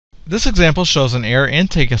This example shows an air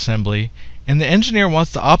intake assembly, and the engineer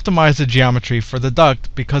wants to optimize the geometry for the duct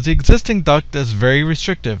because the existing duct is very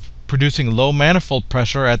restrictive, producing low manifold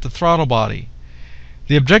pressure at the throttle body.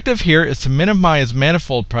 The objective here is to minimize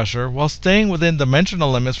manifold pressure while staying within dimensional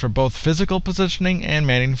limits for both physical positioning and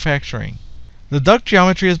manufacturing. The duct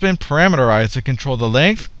geometry has been parameterized to control the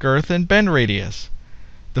length, girth, and bend radius.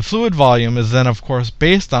 The fluid volume is then of course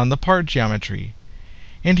based on the part geometry.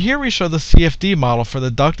 And here we show the CFD model for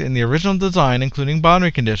the duct in the original design, including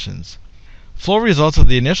boundary conditions. Flow results of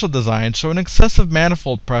the initial design show an excessive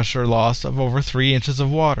manifold pressure loss of over 3 inches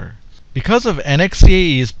of water. Because of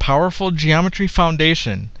NXCAE's powerful geometry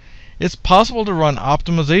foundation, it's possible to run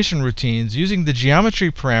optimization routines using the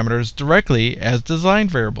geometry parameters directly as design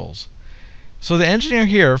variables. So the engineer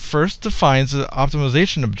here first defines the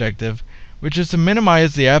optimization objective, which is to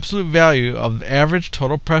minimize the absolute value of average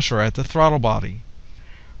total pressure at the throttle body.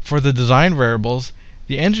 For the design variables,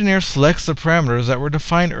 the engineer selects the parameters that were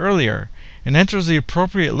defined earlier and enters the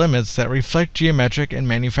appropriate limits that reflect geometric and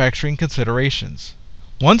manufacturing considerations.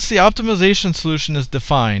 Once the optimization solution is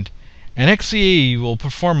defined, NXCAE will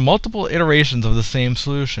perform multiple iterations of the same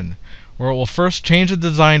solution, where it will first change the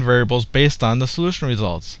design variables based on the solution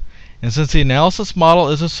results. And since the analysis model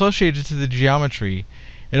is associated to the geometry,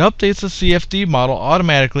 it updates the CFD model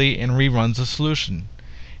automatically and reruns the solution.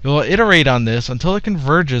 It will iterate on this until it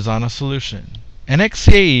converges on a solution.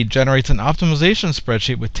 NXCAE generates an optimization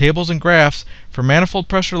spreadsheet with tables and graphs for manifold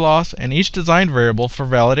pressure loss and each design variable for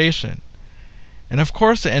validation. And of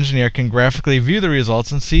course the engineer can graphically view the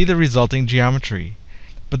results and see the resulting geometry.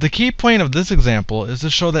 But the key point of this example is to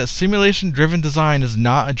show that simulation-driven design is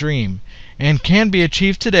not a dream, and can be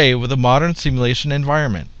achieved today with a modern simulation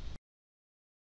environment.